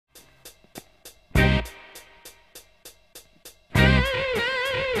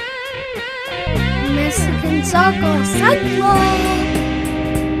Michigan Soccer Central.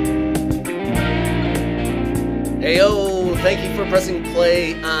 Heyo, thank you for pressing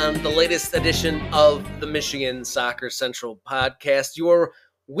play on the latest edition of the Michigan Soccer Central podcast, your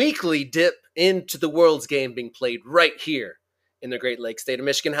weekly dip into the world's game being played right here in the Great Lakes state of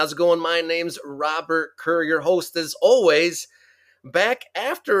Michigan. How's it going? My name's Robert Kerr, your host as always, back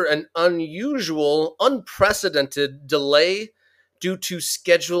after an unusual, unprecedented delay due to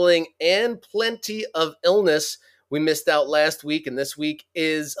scheduling and plenty of illness. We missed out last week, and this week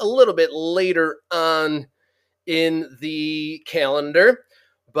is a little bit later on in the calendar,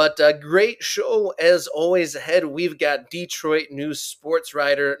 but a great show as always ahead. We've got Detroit news sports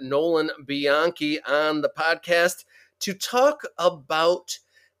writer Nolan Bianchi on the podcast to talk about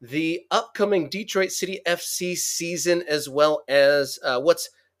the upcoming Detroit City FC season, as well as what's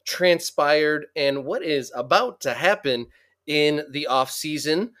transpired and what is about to happen in the off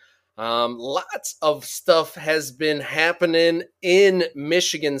season. Lots of stuff has been happening in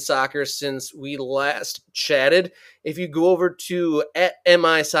Michigan soccer since we last chatted. If you go over to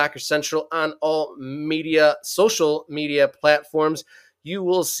 @MI Soccer Central on all social media platforms, you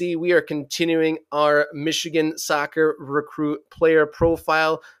will see we are continuing our Michigan soccer recruit player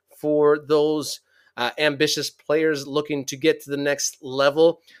profile for those ambitious players looking to get to the next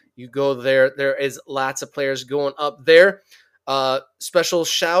level. You go there, there is lots of players going up there. Special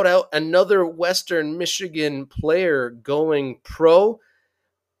shout out, another Western Michigan player going pro,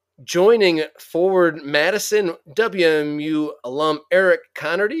 joining forward Madison, WMU alum Eric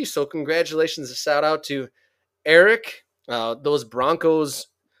Connerty. So congratulations, a shout out to Eric. Those Broncos,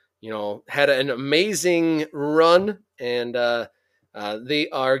 had an amazing run, and they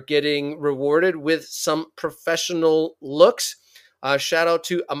are getting rewarded with some professional looks. Shout out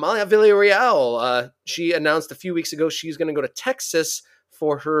to Amalia Villarreal. She announced a few weeks ago she's going to go to Texas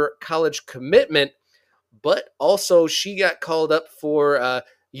for her college commitment, but also she got called up for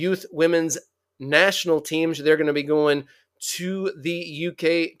youth women's national teams. They're going to be going to the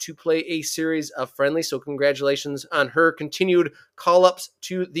UK to play a series of friendlies. So congratulations on her continued call-ups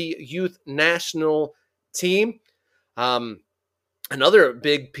to the youth national team. Another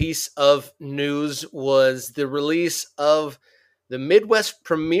big piece of news was the release of the Midwest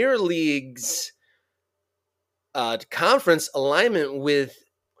Premier League's conference alignment with,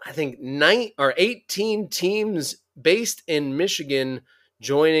 I think, 18 teams based in Michigan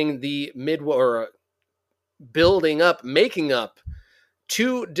joining the making up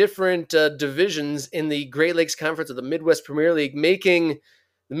two different divisions in the Great Lakes Conference of the Midwest Premier League, making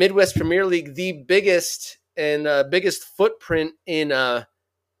the Midwest Premier League the biggest footprint in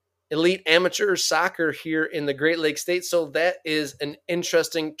elite amateur soccer here in the Great Lakes state. So that is an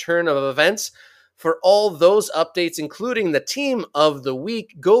interesting turn of events. For all those updates, including the team of the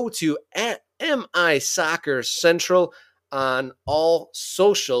week, go to @MI Soccer Central on all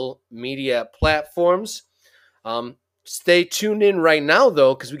social media platforms. Stay tuned in right now,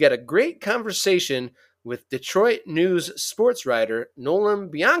 though, because we got a great conversation with Detroit news sports writer Nolan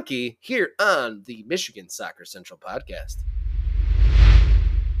Bianchi here on the Michigan Soccer Central podcast.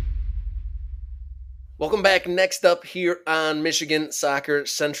 Welcome back. Next up here on Michigan Soccer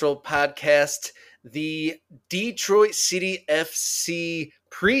Central podcast, the Detroit City FC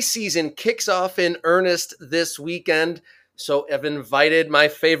preseason kicks off in earnest this weekend. So I've invited my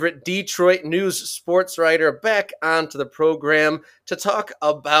favorite Detroit news sports writer back onto the program to talk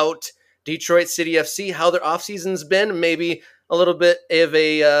about Detroit City FC, how their offseason's been, maybe a little bit of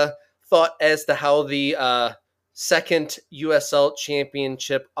a thought as to how the second USL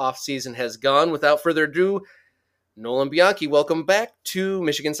Championship offseason has gone. Without further ado, Nolan Bianchi, welcome back to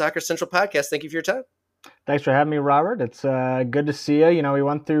Michigan Soccer Central podcast. Thank you for your time. Thanks for having me, Robert. It's good to see you. We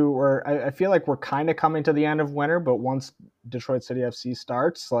went through, I feel like we're kind of coming to the end of winter, but once Detroit City FC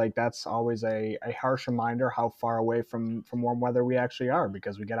starts, that's always a harsh reminder how far away from warm weather we actually are,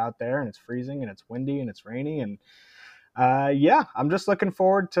 because we get out there and it's freezing and it's windy and it's rainy. And I'm just looking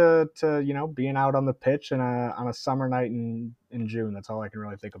forward to being out on the pitch and on a summer night in June. That's all I can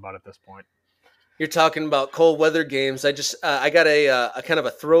really think about at this point. You're talking about cold weather games. I got a kind of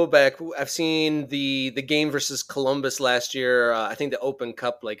a throwback. I've seen the game versus Columbus last year. I think the Open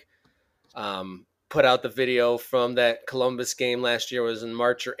Cup put out the video from that Columbus game last year. It was in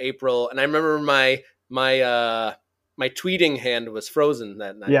March or April, and I remember my tweeting hand was frozen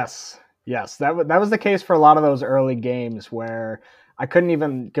that night. Yes, that was the case for a lot of those early games where I couldn't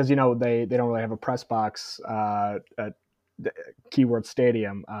even, because they don't really have a press box at Keyworth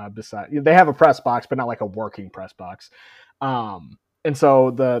Stadium. They have a press box, but not like a working press box. And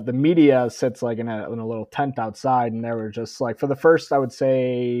so the media sits in a little tent outside, and they were just for the first, I would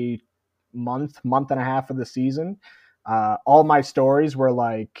say, month and a half of the season, all my stories were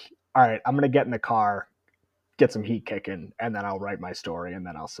like, all right, I'm going to get in the car, get some heat kicking, and then I'll write my story and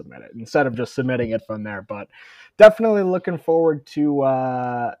then I'll submit it instead of just submitting it from there. But definitely looking forward to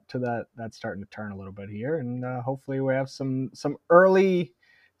that starting to turn a little bit here, and hopefully we have some early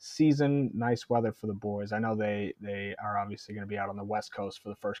season nice weather for the boys. I know they are obviously going to be out on the West Coast for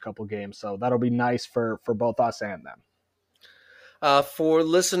the first couple games, so that'll be nice for both us and them. For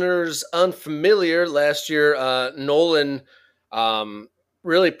listeners unfamiliar, last year Nolan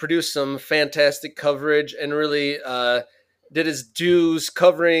really produced some fantastic coverage and really did his dues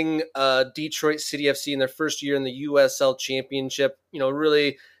covering Detroit City FC in their first year in the USL Championship.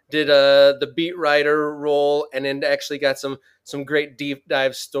 Really did the beat writer role, and then actually got some great deep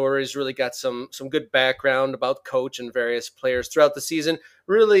dive stories. Really got some good background about coach and various players throughout the season.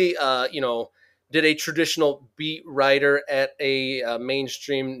 Really, did a traditional beat writer at a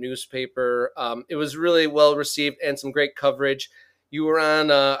mainstream newspaper. It was really well received and some great coverage. You were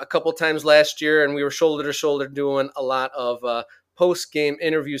on a couple times last year, and we were shoulder to shoulder doing a lot of post-game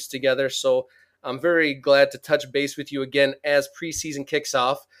interviews together. So I'm very glad to touch base with you again as preseason kicks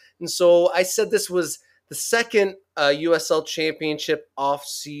off. And so I said this was the second USL Championship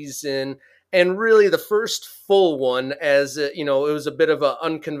off-season, and really the first full one, as it was a bit of an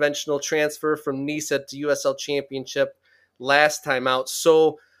unconventional transfer from Nisa to USL Championship last time out.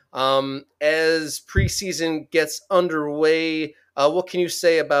 So as preseason gets underway, what can you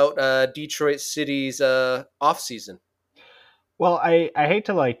say about Detroit City's off-season? Well, I hate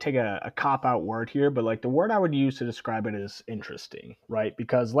to take a cop-out word here, but the word I would use to describe it is interesting, right?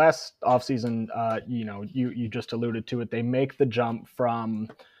 Because last offseason, you just alluded to it, they make the jump from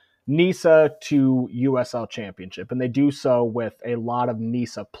NISA to USL Championship, and they do so with a lot of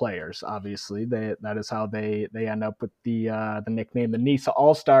NISA players. Obviously, that is how they end up with the nickname, the NISA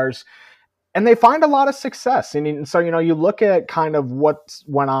All-Stars, and they find a lot of success. And so you look at kind of what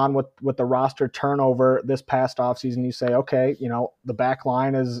went on with the roster turnover this past offseason. You say, okay, the back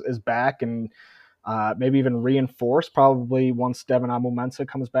line is back, and maybe even reinforced probably once Devin Amumensa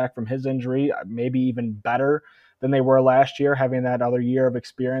comes back from his injury, maybe even better than they were last year, having that other year of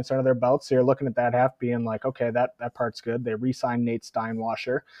experience under their belts. So you're looking at that half being like, okay, that part's good. They re-signed Nate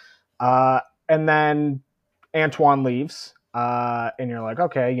Steinwasser. And then Antoine leaves. And you're like,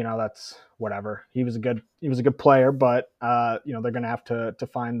 okay, that's whatever. He was a good player, but they're going to have to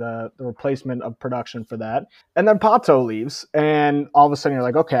find the replacement of production for that. And then Pato leaves, and all of a sudden you're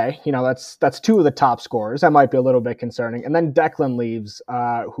like, okay, that's two of the top scorers. That might be a little bit concerning. And then Declan leaves,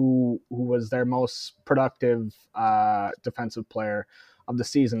 who was their most productive defensive player of the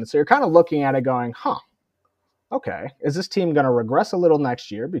season. So you're kind of looking at it going, okay, is this team going to regress a little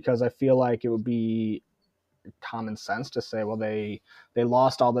next year? Because I feel like it would be common sense to say, well, they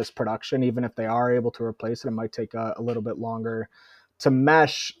lost all this production. Even if they are able to replace it, it might take a little bit longer to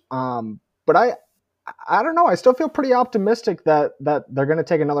mesh. But I don't know. I still feel pretty optimistic that they're going to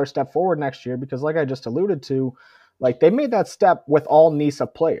take another step forward next year, because like I just alluded to, they made that step with all NISA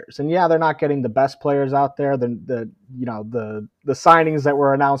players. And yeah, they're not getting the best players out there. The signings that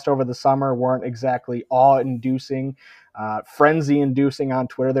were announced over the summer weren't exactly awe-inducing, frenzy-inducing on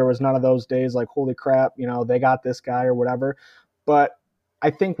Twitter. There was none of those days like, holy crap, they got this guy or whatever. But I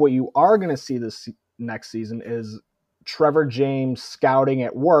think what you are going to see this next season is Trevor James scouting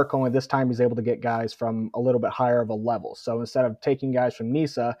at work, only this time he's able to get guys from a little bit higher of a level. So instead of taking guys from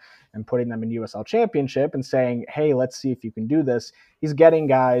NISA and putting them in USL Championship and saying, hey, let's see if you can do this, he's getting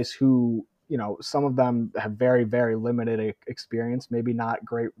guys who, some of them have very, very limited experience, maybe not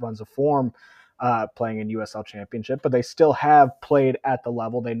great runs of form playing in USL Championship, but they still have played at the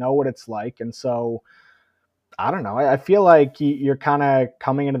level. They know what it's like. And so I don't know. I feel like you're kind of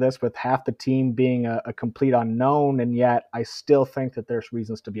coming into this with half the team being a complete unknown, and yet I still think that there's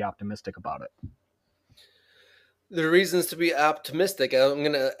reasons to be optimistic about it. The reasons to be optimistic, I'm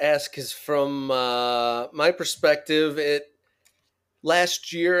going to ask, is from my perspective.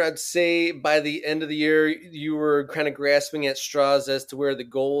 Last year, I'd say by the end of the year, you were kind of grasping at straws as to where the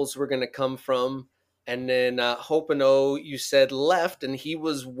goals were going to come from. And then Hopino, you said, left, and he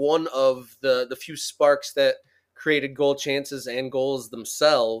was one of the few sparks that created goal chances and goals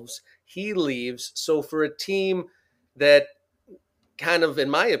themselves. He leaves. So for a team that kind of,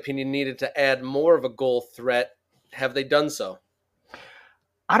 in my opinion, needed to add more of a goal threat, have they done so?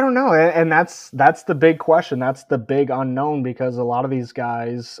 I don't know, and that's the big question. That's the big unknown, because a lot of these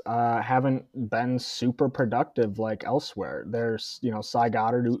guys haven't been super productive like elsewhere. There's Cy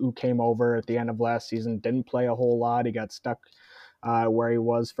Goddard, who came over at the end of last season, didn't play a whole lot. He got stuck where he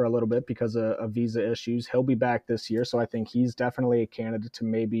was for a little bit because of visa issues. He'll be back this year, so I think he's definitely a candidate to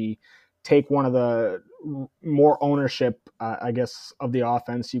maybe take one of the more ownership, I guess, of the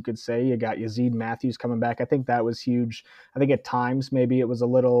offense, you could say. You got Yazid Matthews coming back. I think that was huge. I think at times maybe it was a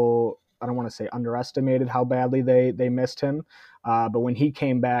little, I don't want to say underestimated how badly they missed him. But when he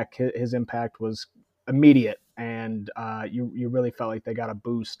came back, his impact was immediate, and you really felt like they got a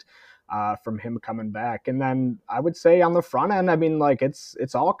boost from him coming back. And then I would say on the front end, I mean, like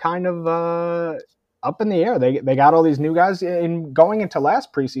it's all kind of up in the air. They got all these new guys. In going into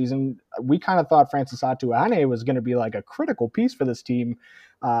last preseason, we kind of thought Francis Atuane was going to be like a critical piece for this team.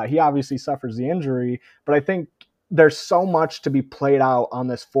 He obviously suffers the injury, but I think there's so much to be played out on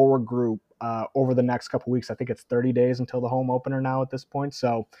this forward group over the next couple of weeks. I think it's 30 days until the home opener now at this point.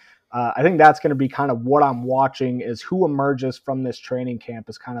 So I think that's going to be kind of what I'm watching, is who emerges from this training camp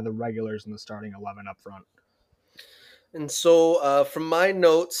as kind of the regulars in the starting 11 up front. And so from my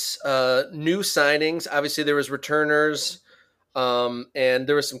notes, new signings, obviously there was returners, and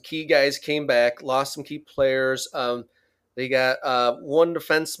there were some key guys came back, lost some key players. They got one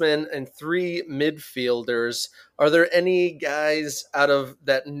defenseman and three midfielders. Are there any guys out of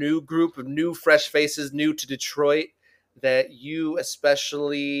that new group of new fresh faces, new to Detroit, that you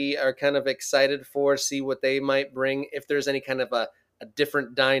especially are kind of excited for, see what they might bring, if there's any kind of a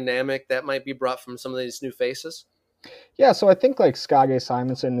different dynamic that might be brought from some of these new faces? Yeah, so I think like Skage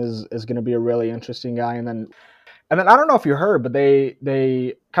Simonson is going to be a really interesting guy. And then I don't know if you heard, but they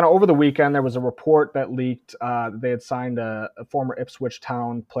kind of over the weekend, there was a report that leaked they had signed a former Ipswich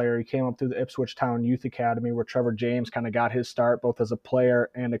Town player. He came up through the Ipswich Town Youth Academy, where Trevor James kind of got his start both as a player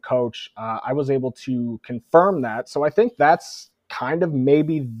and a coach. I was able to confirm that. So I think that's kind of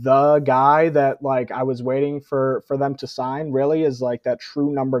maybe the guy that like I was waiting for them to sign, really, is like that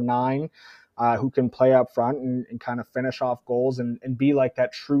true number 9. Who can play up front and kind of finish off goals and be like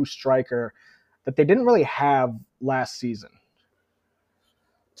that true striker that they didn't really have last season.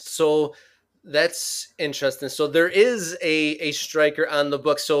 So that's interesting. So there is a striker on the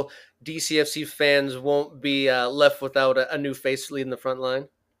book. So DCFC fans won't be left without a new face leading the front line.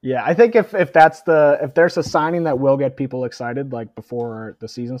 Yeah, I think if there's a signing that will get people excited, like before the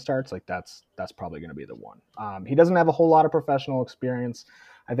season starts, like that's probably going to be the one. He doesn't have a whole lot of professional experience.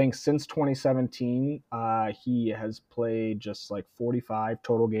 I think since 2017, he has played just like 45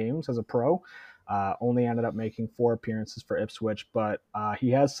 total games as a pro. Only ended up making 4 appearances for Ipswich, but he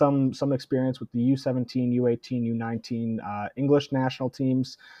has some experience with the U17, U18, U19 English national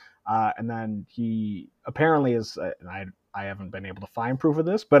teams. And then he apparently is, and I haven't been able to find proof of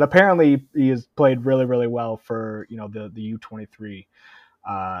this, but apparently he has played really, really well for, the U23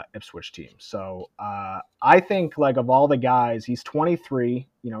 Ipswich team. So I think like of all the guys, he's 23,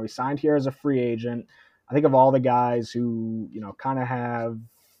 he signed here as a free agent. I think of all the guys who, kind of have,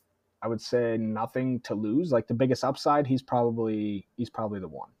 I would say, nothing to lose, like the biggest upside, he's probably the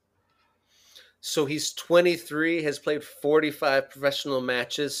one. So he's 23, has played 45 professional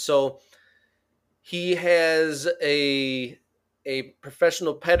matches. So he has a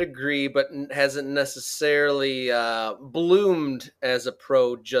professional pedigree, but hasn't necessarily bloomed as a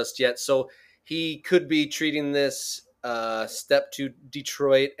pro just yet. So he could be treating this step to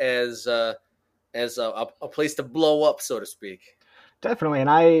Detroit as a place to blow up, so to speak. Definitely. And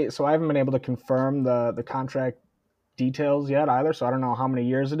I haven't been able to confirm the contract details yet either. So I don't know how many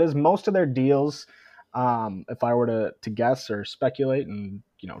years it is. Most of their deals, if I were to guess or speculate, and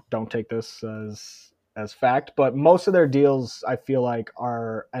don't take this as fact, but most of their deals I feel like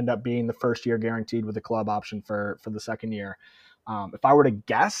end up being the first year guaranteed with a club option for the second year. If I were to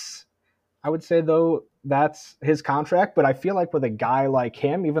guess, I would say though that's his contract, but I feel like with a guy like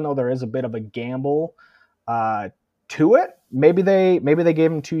him, even though there is a bit of a gamble to it, maybe they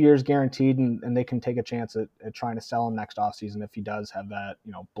gave him 2 years guaranteed and they can take a chance at trying to sell him next offseason if he does have that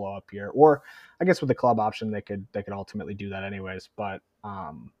blow up year. Or I guess with the club option they could ultimately do that anyways, but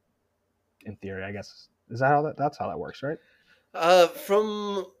in theory, I guess, that's how that works, right?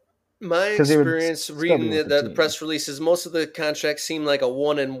 From my experience reading the press releases, most of the contracts seem like a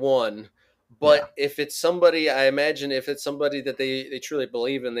 1-and-1. But if it's somebody, I imagine if it's somebody that they truly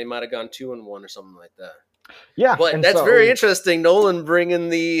believe in, they might have gone 2-and-1 or something like that. Yeah, but that's very interesting. Nolan bringing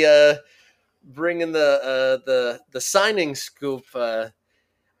the signing scoop.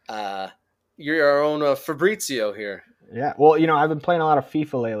 You're our own Fabrizio here. Yeah, well, I've been playing a lot of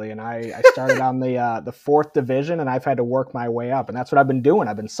FIFA lately, and I started on the 4th division, and I've had to work my way up, and that's what I've been doing.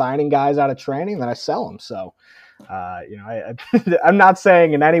 I've been signing guys out of training, then I sell them. So, I'm not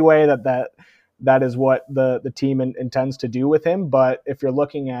saying in any way that is what the team intends to do with him, but if you're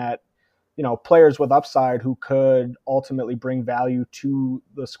looking at players with upside who could ultimately bring value to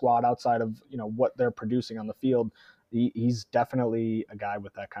the squad outside of what they're producing on the field, he's definitely a guy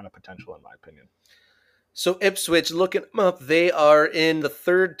with that kind of potential, in my opinion. So Ipswich, looking them up, they are in the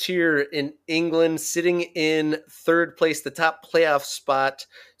third tier in England, sitting in third place, the top playoff spot.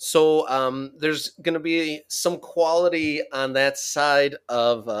 So there's going to be some quality on that side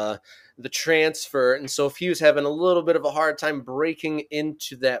of the transfer. And so if he was having a little bit of a hard time breaking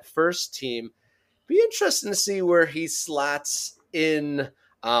into that first team, be interesting to see where he slots in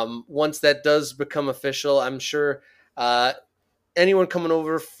once that does become official. I'm sure anyone coming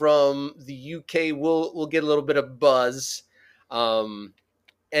over from the UK will get a little bit of buzz.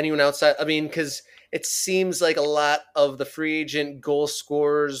 Anyone outside, I mean, because it seems like a lot of the free agent goal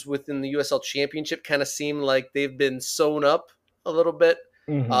scorers within the USL Championship kind of seem like they've been sewn up a little bit.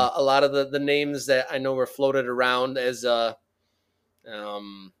 Mm-hmm. A lot of the names that I know were floated around as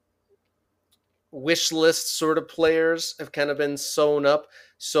wish list sort of players have kind of been sewn up.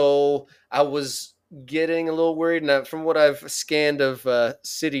 So I was getting a little worried. Now, from what I've scanned of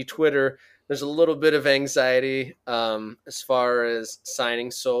City Twitter, there's a little bit of anxiety as far as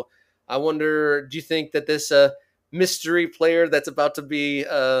signings. So I wonder, do you think that this mystery player that's about to be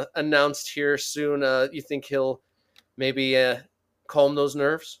announced here soon, you think he'll maybe calm those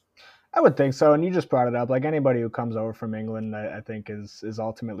nerves? I would think so, and you just brought it up. Like anybody who comes over from England, I think is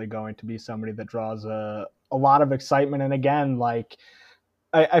ultimately going to be somebody that draws a lot of excitement. And again, like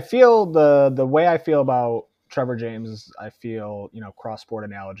I feel the way I feel about Trevor James is I feel, cross sport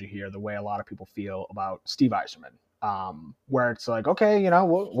analogy here, the way a lot of people feel about Steve Yzerman, where it's like, okay,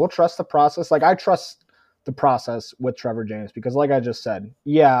 we'll trust the process. Like I trust the process with Trevor James because, like I just said,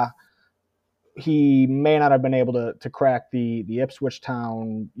 yeah, he may not have been able to crack the Ipswich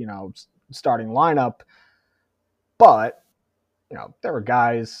Town, starting lineup, but there were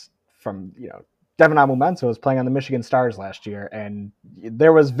guys from Devin Amumenso was playing on the Michigan Stars last year, and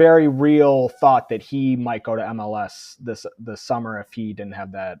there was very real thought that he might go to MLS this summer if he didn't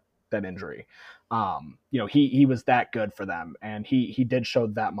have that injury. He was that good for them, and he did show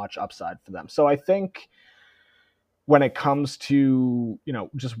that much upside for them. So I think when it comes to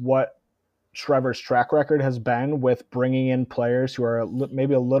just what Trevor's track record has been with bringing in players who are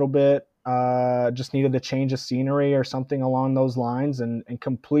maybe a little bit just needed a change of scenery or something along those lines and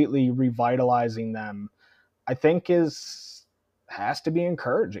completely revitalizing them, I think has to be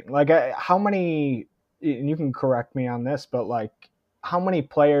encouraging. Like how many, and you can correct me on this, but like how many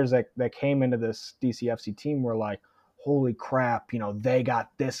players that came into this DCFC team were like, holy crap, they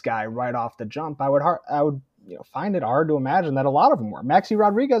got this guy right off the jump. I would find it hard to imagine that a lot of them were. Maxi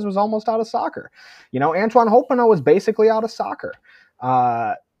Rodriguez was almost out of soccer. Antoine Hopino was basically out of soccer.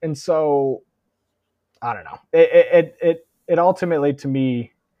 And so, I don't know. It ultimately, to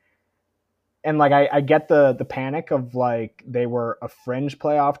me, and like I get the panic of like they were a fringe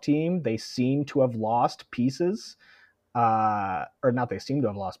playoff team. They seem to have lost pieces. Or not they seem to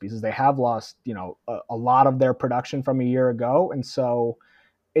have lost pieces. They have lost, a lot of their production from a year ago. And so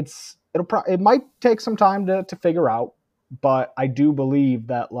it might take some time to figure out, but I do believe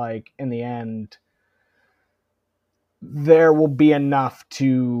that like in the end there will be enough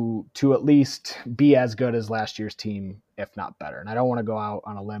to at least be as good as last year's team, if not better. And I don't want to go out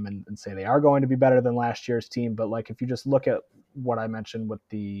on a limb and say they are going to be better than last year's team, but like if you just look at what I mentioned with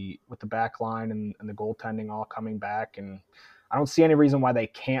the back line and the goaltending all coming back, and I don't see any reason why they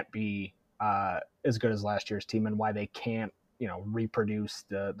can't be as good as last year's team and why they can't reproduce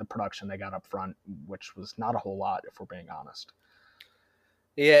the production they got up front, which was not a whole lot, if we're being honest.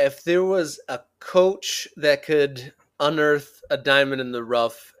 Yeah, if there was a coach that could unearth a diamond in the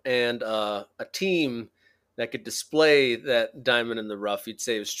rough and a team that could display that diamond in the rough, you'd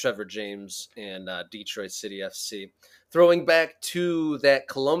say it was Trevor James and Detroit City FC. Throwing back to that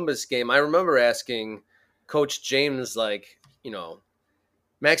Columbus game, I remember asking Coach James, like,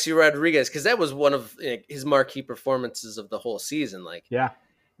 Maxi Rodriguez, because that was one of his marquee performances of the whole season. Like, yeah,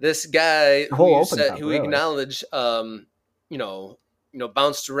 this guy who acknowledged, bounced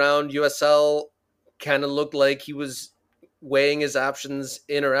around USL, kind of looked like he was weighing his options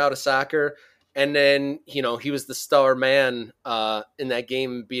in or out of soccer. And then, he was the star man in that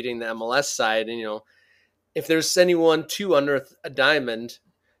game beating the MLS side. And, if there's anyone to unearth a diamond,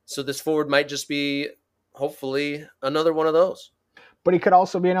 so this forward might just be, hopefully, another one of those. But he could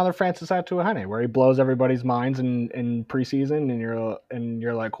also be another Francis Atuahene, where he blows everybody's minds in preseason, and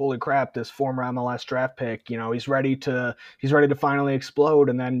you're like, holy crap, this former MLS draft pick, he's ready to finally explode,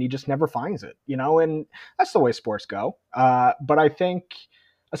 and then he just never finds it, and that's the way sports go. But I think,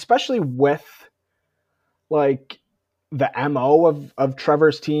 especially with like the MO of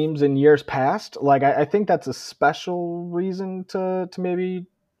Trevor's teams in years past, like I think that's a special reason to maybe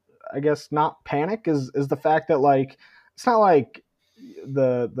I guess not panic is the fact that like it's not like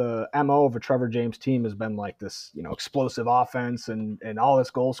the MO of a Trevor James team has been like this, explosive offense and all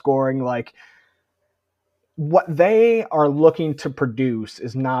this goal scoring. Like what they are looking to produce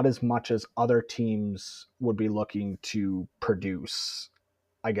is not as much as other teams would be looking to produce,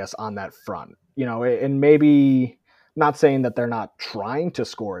 I guess, on that front. And maybe not saying that they're not trying to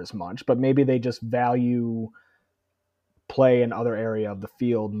score as much, but maybe they just value play in other area of the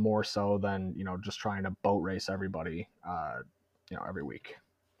field more so than, just trying to boat race everybody, every week.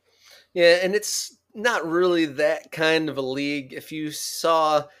 Yeah, and it's not really that kind of a league. If you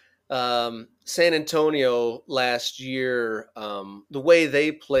saw San Antonio last year, the way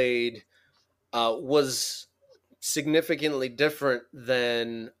they played was significantly different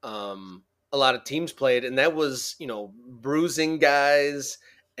than a lot of teams played, and that was bruising guys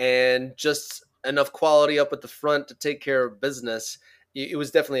and just enough quality up at the front to take care of business. It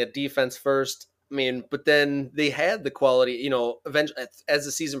was definitely a defense first. I mean, but then they had the quality. Eventually, as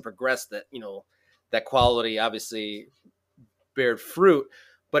the season progressed, that quality obviously bared fruit.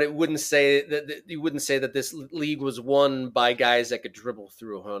 But it wouldn't say that you wouldn't say that this league was won by guys that could dribble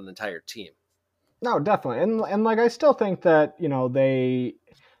through an entire team. No, definitely. And like I still think that,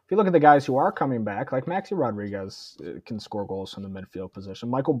 if you look at the guys who are coming back, like Maxi Rodriguez can score goals from the midfield position.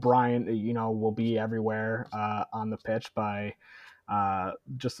 Michael Bryant, will be everywhere on the pitch by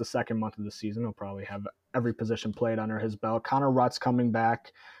just the second month of the season. He'll probably have every position played under his belt. Connor Rutt's coming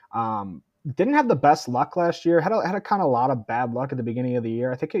back. Didn't have the best luck last year. Had a kind of lot of bad luck at the beginning of the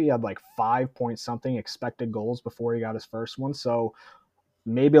year. I think he had like 5 point something expected goals before he got his first one. So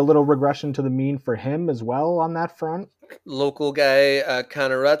maybe a little regression to the mean for him as well on that front. Local guy,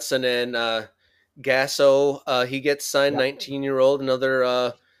 Connor Rutz, and then Gasso, he gets signed, 19-year-old,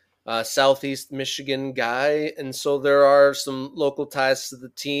 another Southeast Michigan guy. And so there are some local ties to the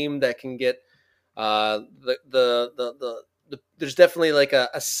team that can get there's definitely like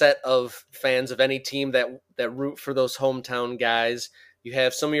a set of fans of any team that root for those hometown guys. You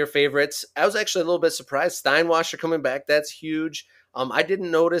have some of your favorites. I was actually a little bit surprised. Steinwasser coming back. That's huge. I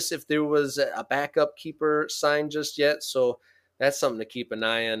didn't notice if there was a backup keeper signed just yet, so that's something to keep an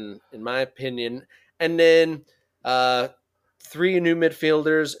eye on, in my opinion. And then 3 new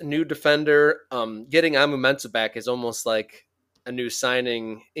midfielders, a new defender. Getting Amu Mensah back is almost like a new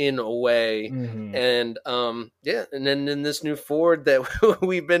signing in a way. Mm-hmm. And and then in this new forward that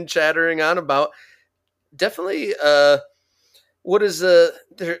we've been chattering on about, definitely what is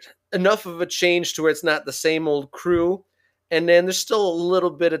there enough of a change to where it's not the same old crew. And then there's still a little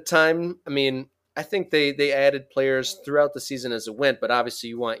bit of time. I mean, I think they added players throughout the season as it went, but obviously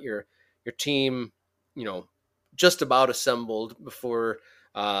you want your team, just about assembled before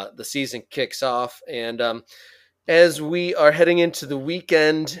the season kicks off. And as we are heading into the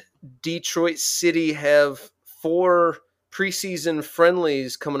weekend, Detroit City have 4 preseason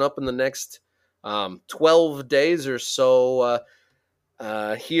friendlies coming up in the next 12 days or so.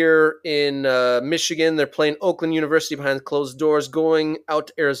 Here in Michigan, they're playing Oakland University behind closed doors, going out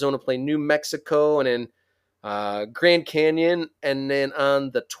to Arizona, playing New Mexico, and then Grand Canyon. And then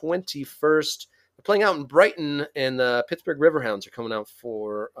on the 21st, they're playing out in Brighton, and the Pittsburgh Riverhounds are coming out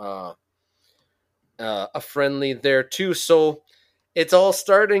for a friendly there too. So it's all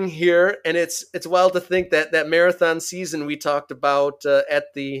starting here, and it's wild to think that marathon season we talked about at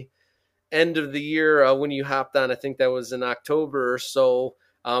the end of the year when you hopped on. I think that was in October or so.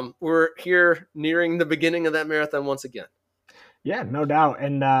 We're here nearing the beginning of that marathon once again. Yeah, no doubt.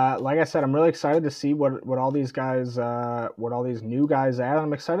 And like I said, I'm really excited to see what all these guys, what all these new guys add.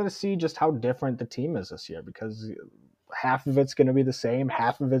 I'm excited to see just how different the team is this year, because half of it's going to be the same,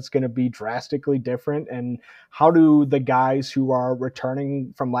 half of it's going to be drastically different. And how do the guys who are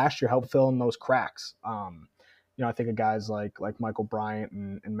returning from last year help fill in those cracks? I think of guys like Michael Bryant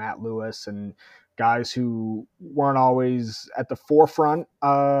and Matt Lewis, and guys who weren't always at the forefront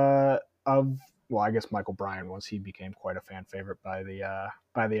of. Well, I guess Michael Bryant was. He became quite a fan favorite by the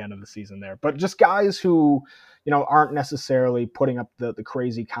end of the season there. But just guys who, aren't necessarily putting up the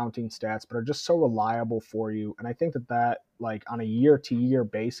crazy counting stats, but are just so reliable for you. And I think that like on a year-to-year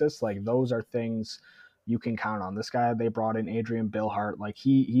basis, like those are things you can count on. This guy they brought in, Adrian Billhart, like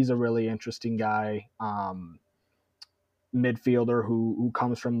he's a really interesting guy. Midfielder who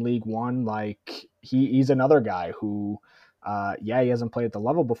comes from League One. Like he's another guy who, he hasn't played at the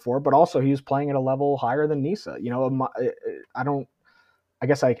level before, but also he was playing at a level higher than Nisa. I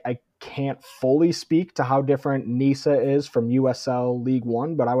guess I can't fully speak to how different Nisa is from USL League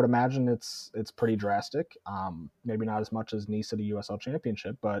One, but I would imagine it's pretty drastic. Maybe not as much as Nisa to USL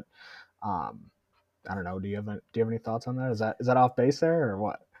Championship, but I don't know. Do you have any thoughts on that? Is that off base there or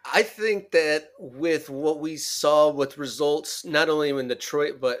what? I think that with what we saw with results, not only in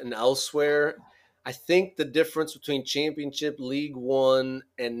Detroit, but in elsewhere, I think the difference between Championship, League One,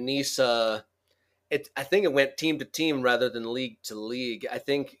 and NISA, I think it went team to team rather than league to league. I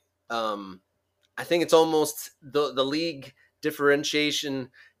think it's almost the league differentiation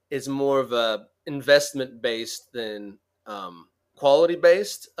is more of a investment based than quality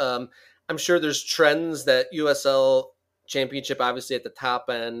based. I'm sure there's trends that USL Championship obviously at the top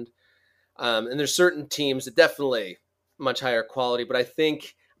end, and there's certain teams that definitely much higher quality. But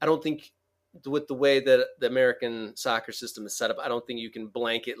I don't think with the way that the American soccer system is set up, I don't think you can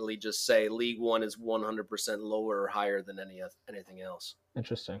blanketly just say League One is 100% lower or higher than anything else.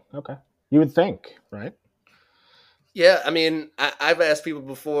 Interesting. Okay. You would think, right? Yeah, I mean, I've asked people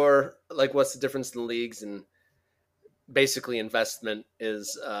before, like, what's the difference in leagues, and basically investment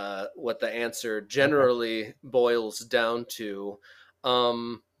is what the answer generally boils down to.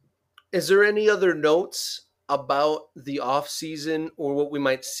 Is there any other notes about the off season or what we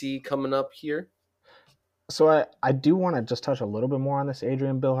might see coming up here? So I do want to just touch a little bit more on this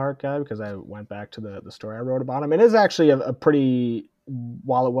Adrian Billhart guy because I went back to the story I wrote about him. It is actually a pretty,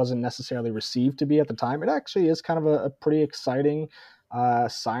 while it wasn't necessarily received to be at the time, it actually is kind of a pretty exciting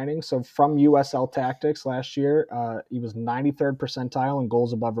signing. So from USL Tactics last year, he was 93rd percentile in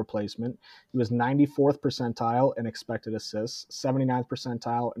goals above replacement. He was 94th percentile in expected assists, 79th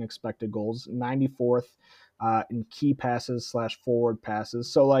percentile in expected goals, 94th in key passes / forward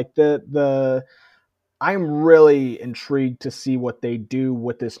passes. So like I'm really intrigued to see what they do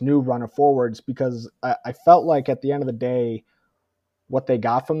with this new run of forwards because I felt like at the end of the day, what they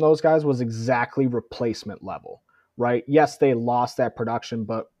got from those guys was exactly replacement level, right? Yes, they lost that production,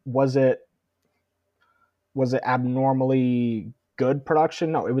 but was it abnormally good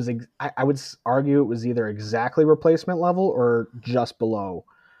production? No, it was. I would argue it was either exactly replacement level or just below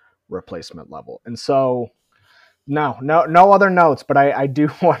replacement level, and so. No other notes, but I do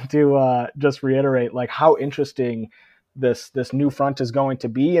want to just reiterate like how interesting this new front is going to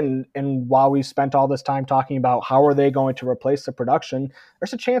be. And while we've spent all this time talking about how are they going to replace the production,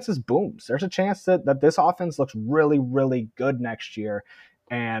 there's a chance this booms. There's a chance that this offense looks really, really good next year.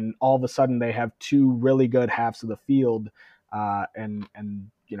 And all of a sudden they have two really good halves of the field. And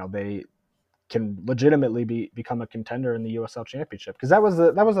you know, they can legitimately become a contender in the USL Championship. Because that was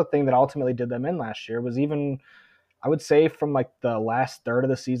the thing that ultimately did them in last year was even – I would say from like the last third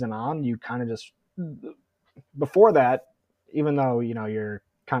of the season on, you kind of just before that, even though, you know, you're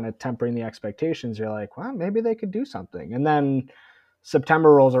kind of tempering the expectations, you're like, well, maybe they could do something. And then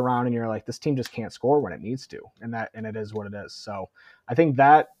September rolls around and you're like, this team just can't score when it needs to. And it is what it is. So I think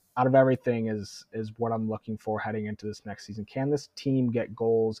that out of everything is what I'm looking for heading into this next season. Can this team get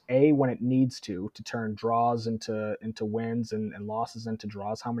goals, A, when it needs to turn draws into wins and losses into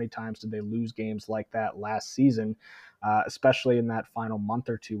draws? How many times did they lose games like that last season, especially in that final month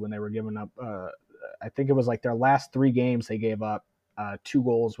or two when they were giving up, I think it was like their last 3 games they gave up 2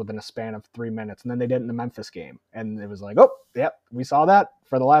 goals within a span of 3 minutes, and then they did it in the Memphis game. And it was like, oh, yep, we saw that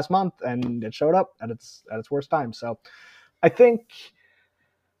for the last month, and it showed up at its worst time. So I think,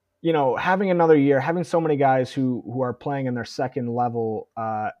 you know, having another year, having so many guys who are playing in their second level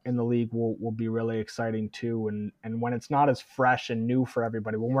in the league will be really exciting too. And when it's not as fresh and new for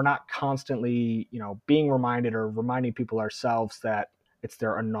everybody, when we're not constantly, you know, being reminded or reminding people ourselves that it's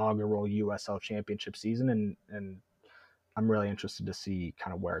their inaugural USL Championship season, and I'm really interested to see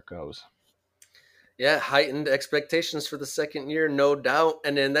kind of where it goes. Yeah, heightened expectations for the second year, no doubt,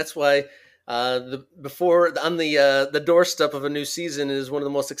 and then that's why. Before on the doorstep of a new season is one of the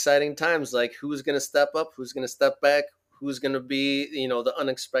most exciting times. Like, who's going to step up? Who's going to step back? Who's going to be, you know, the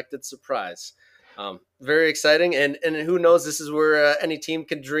unexpected surprise? Very exciting. And who knows? This is where any team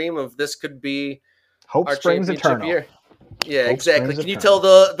can dream of. This could be Hope our springs championship eternal. year. Yeah, Hope exactly. springs Can you eternal.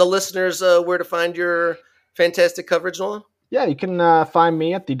 tell the listeners where to find your fantastic coverage, Nolan? Yeah, you can find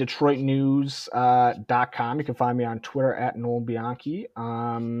me at the DetroitNews.com. You can find me on Twitter at Nolan Bianchi.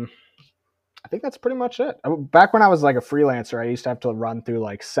 I think that's pretty much it. Back when I was like a freelancer, I used to have to run through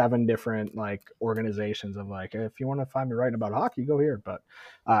like 7 different like organizations of like, if you want to find me writing about hockey, go here. But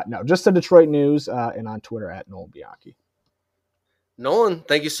no, just the Detroit News and on Twitter at Nolan Bianchi. Nolan,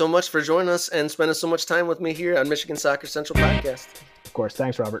 thank you so much for joining us and spending so much time with me here on Michigan Soccer Central Podcast. Of course.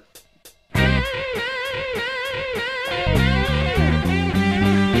 Thanks, Robert.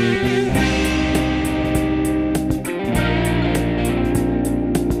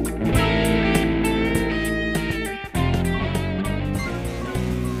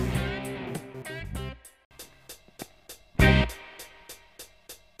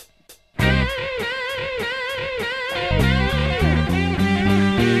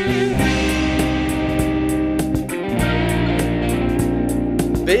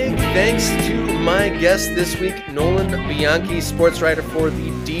 thanks to my guest this week, Nolan Bianchi, sports writer for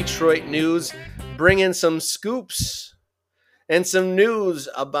the Detroit News, bringing some scoops and some news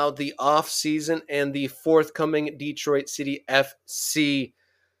about the offseason and the forthcoming Detroit City FC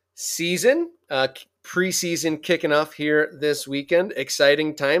season. Preseason kicking off here this weekend.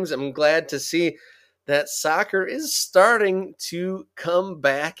 Exciting times. I'm glad to see that soccer is starting to come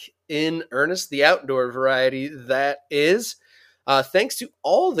back in earnest, the outdoor variety that is. Thanks to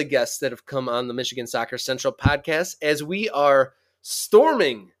all the guests that have come on the Michigan Soccer Central podcast as we are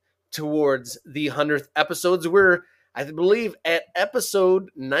storming towards the 100th episodes. We're, I believe, at episode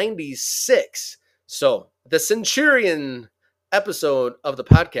 96. So the Centurion episode of the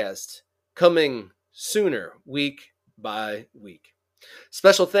podcast coming sooner, week by week.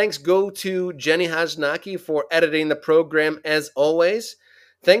 Special thanks go to Jenny Hajnaki for editing the program as always.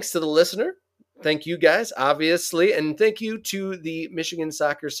 Thanks to the listener. Thank you guys, obviously. And thank you to the Michigan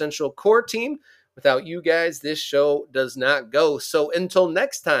Soccer Central core team. Without you guys, this show does not go. So until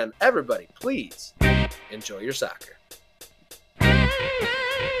next time, everybody, please enjoy your soccer.